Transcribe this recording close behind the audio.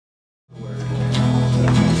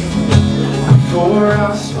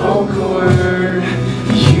I spoke a word,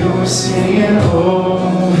 you were singing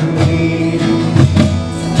over me.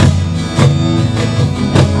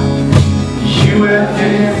 You have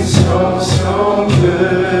been so, so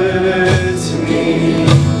good to me.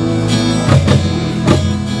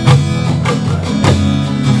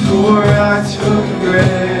 Before I took a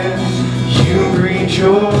breath, you breathed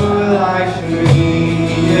your life in me.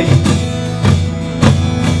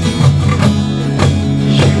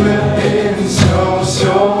 You have been so,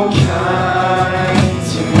 so kind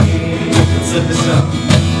to me. Let's lift this up.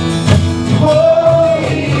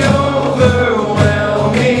 Holy,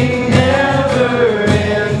 overwhelming,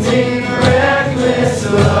 never-ending, reckless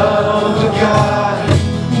love of God.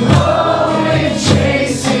 Oh, it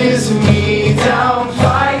chases me down,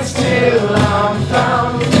 fights till I'm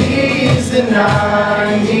found, leaves the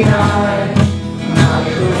 99. I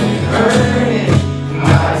couldn't earn it, I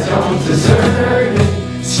don't deserve it.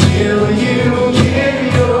 Still you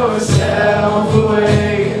give yourself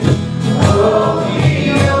away. Oh, the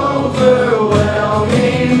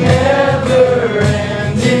overwhelming,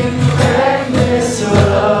 never-ending, reckless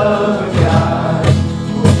love of God.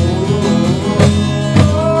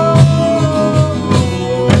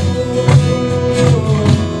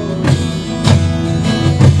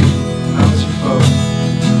 I was your foe.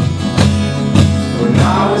 When I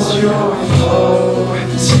was your foe,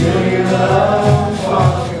 still your love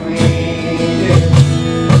fought for me.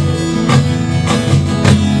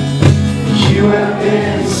 You have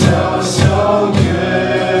been so, so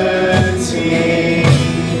good to me.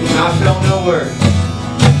 When I felt nowhere,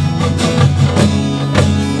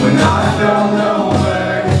 when I felt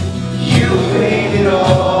nowhere, you paid it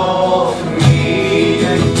all for me.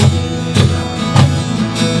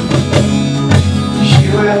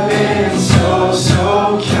 You have been so,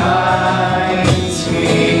 so kind to me.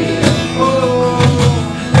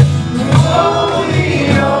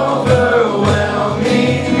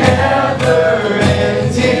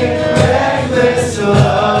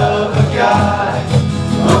 Love of God.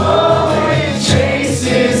 Oh, it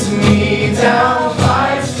chases me down,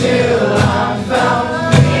 fights till I'm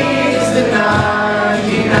found, leaves the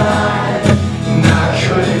 99. And I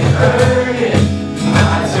couldn't earn it, I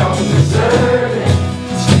don't deserve it.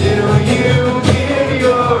 Still you give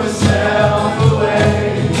yourself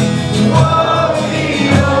away. Oh, the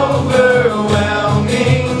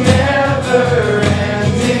overwhelming,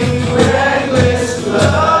 never-ending, reckless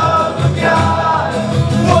love of God.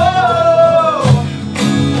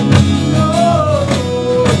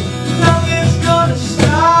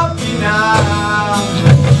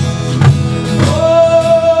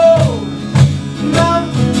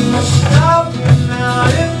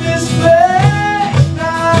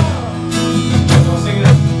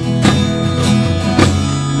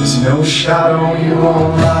 No shadow you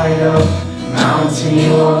won't light up, mountain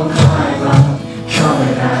you won't climb up,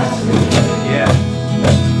 coming after me. Yeah.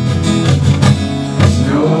 There's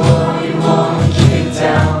no wall you won't kick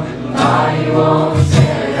down, lie you won't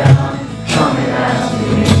tear down, coming after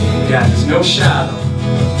me. Yeah, there's no shadow.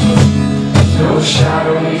 No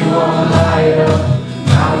shadow you won't light up,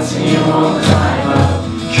 mountain you won't climb up,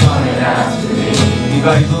 coming after me.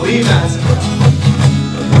 Anybody believe that?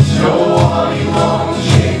 There's no wall you won't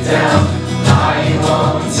kick down, lie you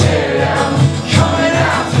won't tear down, coming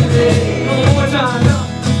after me. One more time.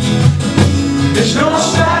 There's no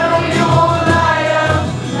shadow you won't light up,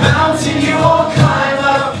 mountain you won't climb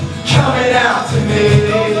up, coming after me.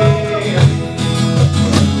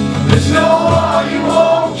 There's no wall you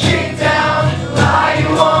won't kick down, lie you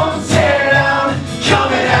won't tear down,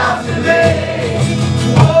 coming after me.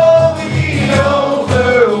 Oh, the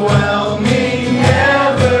overwhelming,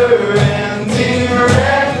 never-ending,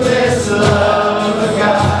 reckless love of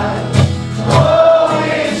God. Oh,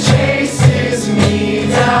 it chases me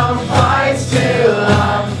down, fights till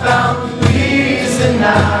I'm found, leaves the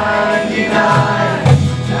 99.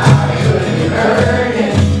 I couldn't earn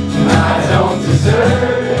it, I don't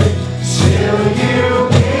deserve it. Still you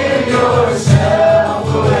give yourself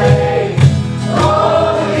away.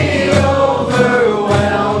 Oh, the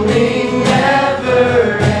overwhelming,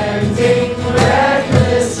 never-ending,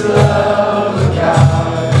 reckless love of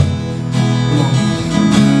God.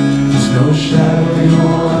 There's no shadow you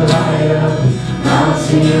won't light up,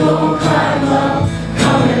 mountain you won't climb up,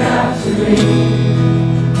 coming after me.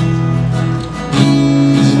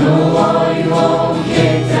 There's no wall you won't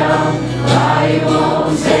kick down, lie you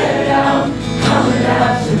won't tear down, coming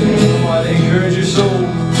after me. Why they encourage your soul.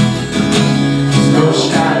 There's no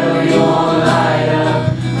shadow you won't light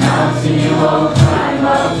up, mountain you won't climb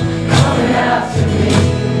up, coming after me.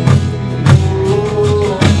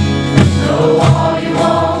 No wall you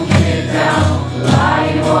won't kick down,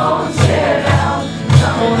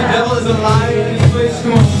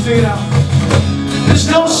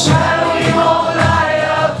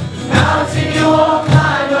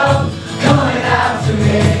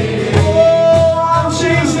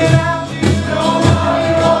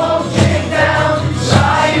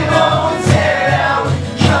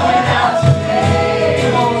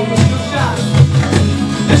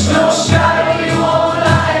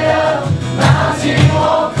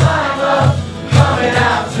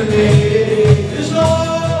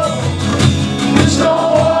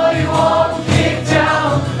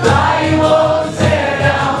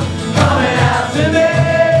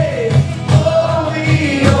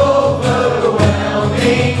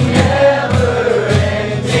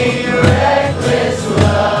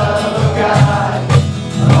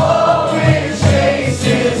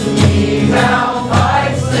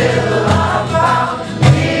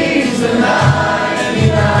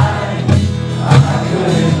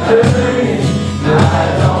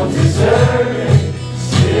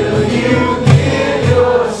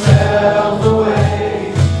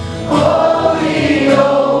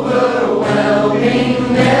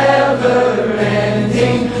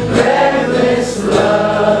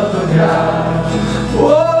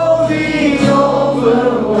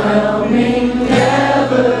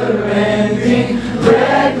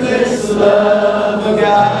 of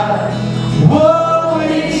God. Whoa,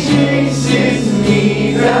 it chases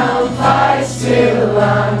me down, fights till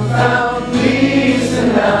I'm found, leaves the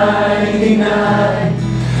 99.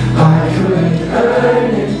 I couldn't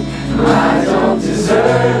earn it, I don't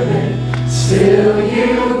deserve it, still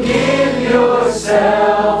you give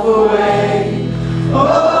yourself away.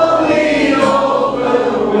 Oh, the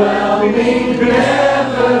overwhelming,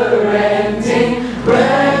 never-ending,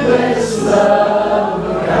 reckless love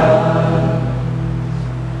of God.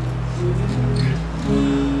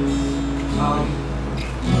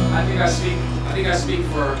 I think I speak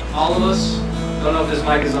for all of us. I don't know if this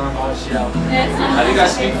mic is on, I'll just yell. I think I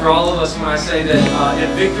speak for all of us when I say that if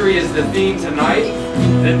victory is the theme tonight,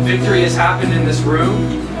 then victory has happened in this room,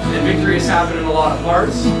 and victory has happened in a lot of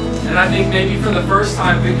hearts. And I think maybe for the first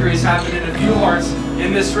time, victory has happened in a few hearts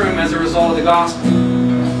in this room as a result of the gospel.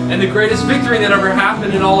 And the greatest victory that ever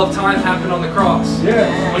happened in all of time happened on the cross. Yeah.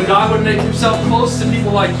 When God would make himself close to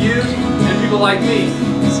people like you and people like me.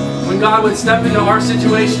 When God would step into our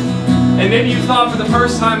situation. And maybe you thought for the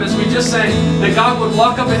first time, as we just sang, that God would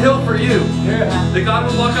walk up a hill for you. Yeah. That God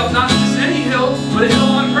would walk up not just any hill, but a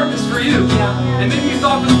hill on purpose for you. And maybe you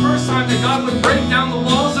thought for the first time that God would break down the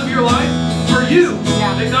walls of your life for you.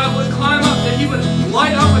 That God would climb up, that he would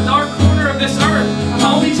light up a dark corner of this earth.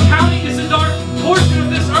 Palm Beach County is a dark portion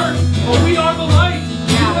of this earth, but we are the light.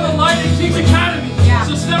 We are the light in King's Academy.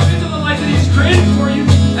 So step into the light that he's created for you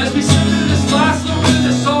as we step into this last little bit of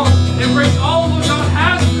this song. Embrace all of what God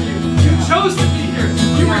has for you. You chose to be here.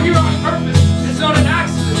 You were here on purpose. It's not an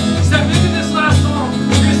accident. Step into this last song.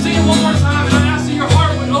 We're going to sing it one more time, and I ask that your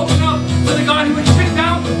heart would open up to the God who would kick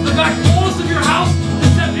down the back walls of your house and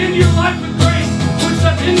step into your life with grace, would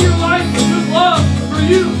step into your life with love for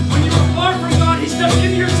you. When you were far from God, he stepped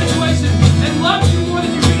into your situation and loved you more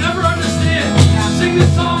than you could ever understand. Sing this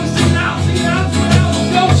song, sing it out, sing it out, sing it out. Let's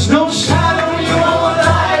go. There's no shadow you won't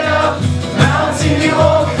light up, mountain you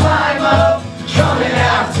won't climb up, coming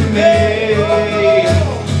after me.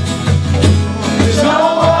 There's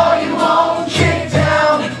no wall you won't kick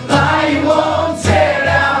down, lie you won't tear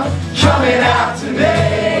down, coming after me.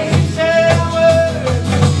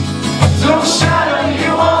 There's no shadow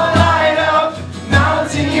you won't light up,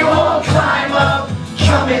 mountain you won't climb up,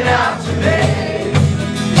 coming after me.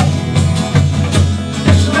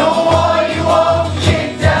 There's no wall you won't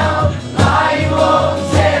kick down, lie you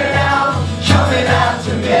won't tear down, coming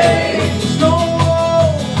after me. There's no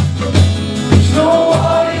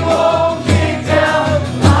wall you won't kick down,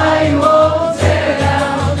 lie you won't tear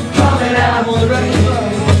down, coming after me.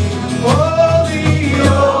 Oh, the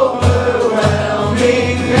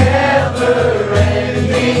overwhelming,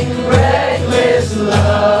 never-ending, reckless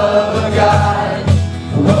love of God.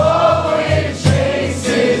 Oh, it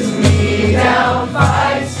chases me down,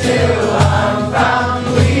 fights till I'm found,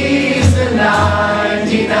 leaves the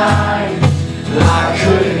 99. I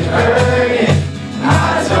couldn't earn it,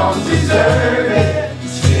 I don't deserve it,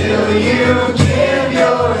 still you give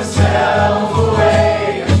yourself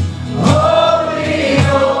away. Oh, the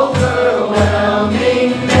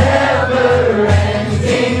overwhelming,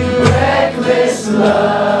 never-ending, reckless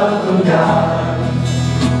love of God.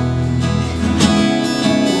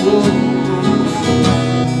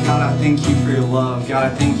 God, I thank you for your love. God, I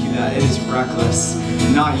thank you that it is reckless.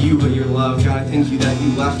 Not you, but your love. God, I thank you that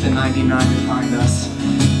you left the 99 to find us,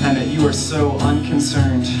 and that you are so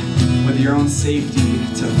unconcerned with your own safety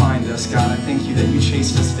to find us. God, I thank you that you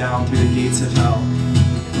chased us down through the gates of hell.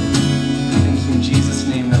 I thank you in Jesus'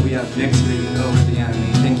 name that we have victory over the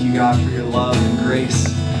enemy. Thank you, God, for your love and grace,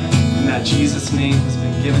 and that Jesus' name has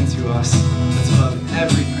been given to us. It's above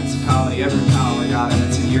every principality, every power, God, and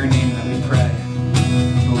it's in your name that we pray.